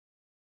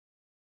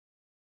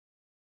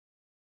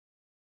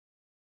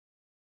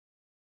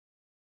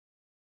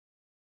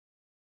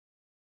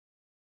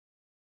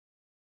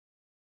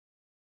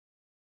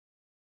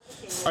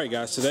Alright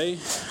guys, today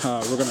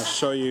we're going to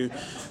show you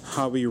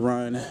how we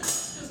run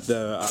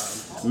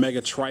the Mega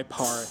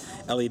Tri-Par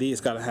LED.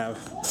 It's got to have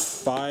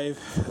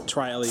 5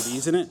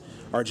 tri-LEDs in it,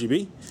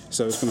 RGB.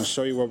 So it's going to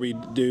show you what we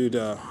do,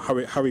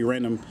 how we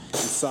ran them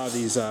inside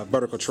these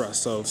vertical truss.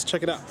 So let's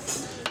check it out.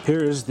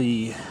 Here is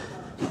the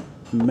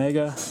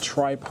Mega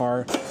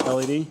Tri-Par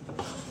LED.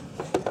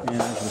 And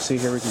as you can see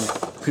here, we can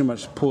pretty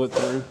much pull it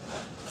through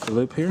the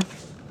loop here.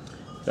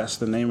 That's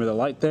the name of the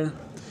light there.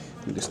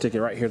 We can stick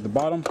it right here at the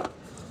bottom.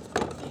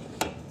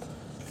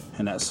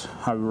 And that's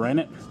how we ran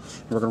it.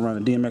 We're going to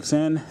run the DMX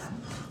in,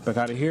 back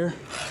out of here,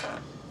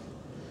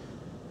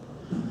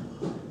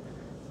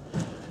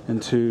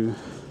 into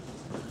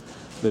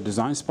the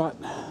design spot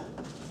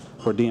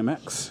for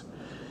DMX.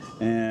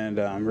 And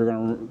we're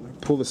going to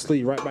pull the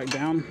sleeve right back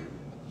down.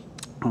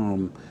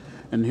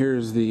 And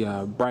here's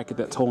the bracket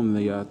that's holding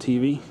the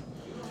TV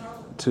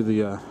to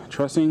the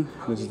trussing.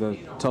 This is the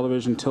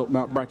television tilt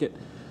mount bracket.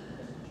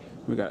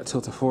 We got it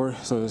tilted forward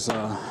so it's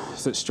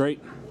sits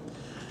straight.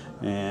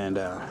 And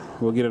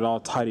we'll get it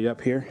all tidied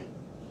up here,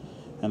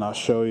 and I'll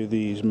show you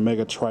these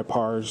Mega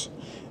Tri-Pars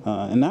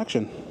in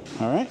action.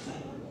 Alright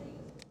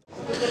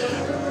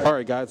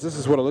guys, this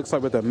is what it looks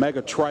like with the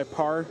Mega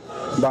Tri-Par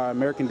by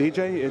American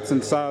DJ. It's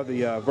inside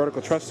the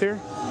vertical truss here,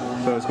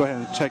 so let's go ahead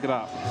and check it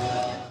out.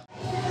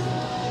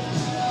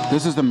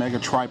 This is the Mega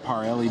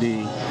Tri-Par LED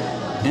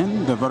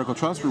in the vertical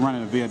truss. We're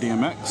running it via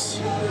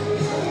DMX.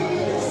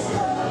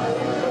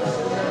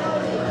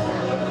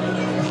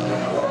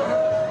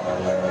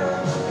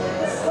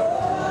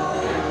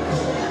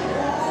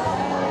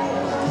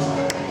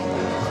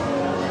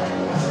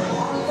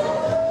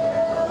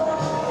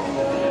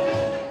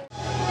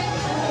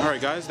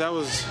 Alright guys, that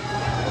was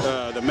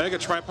the Mega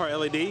Tri-Par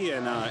LED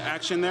in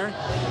action there.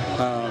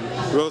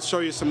 We'll show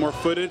you some more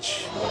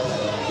footage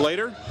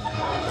later,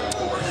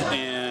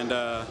 and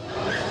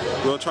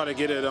we'll try to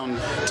get it on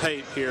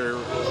tape here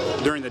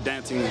during the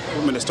dancing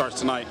when it starts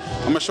tonight.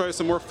 I'm going to show you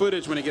some more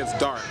footage when it gets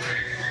dark.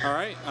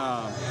 Alright,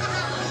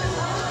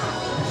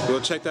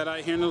 we'll check that out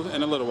here in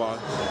a little while.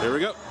 Here we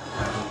go.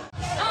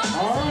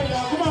 Alright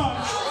y'all, come on.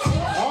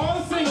 All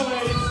the single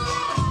ladies.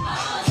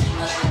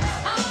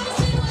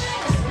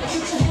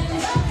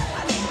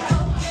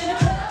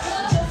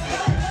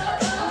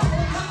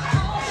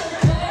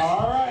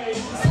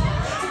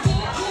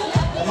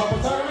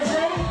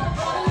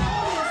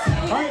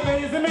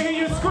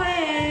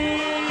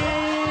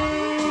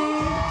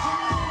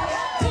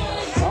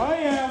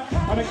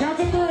 On the count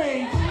of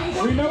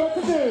 3, we know what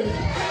to do.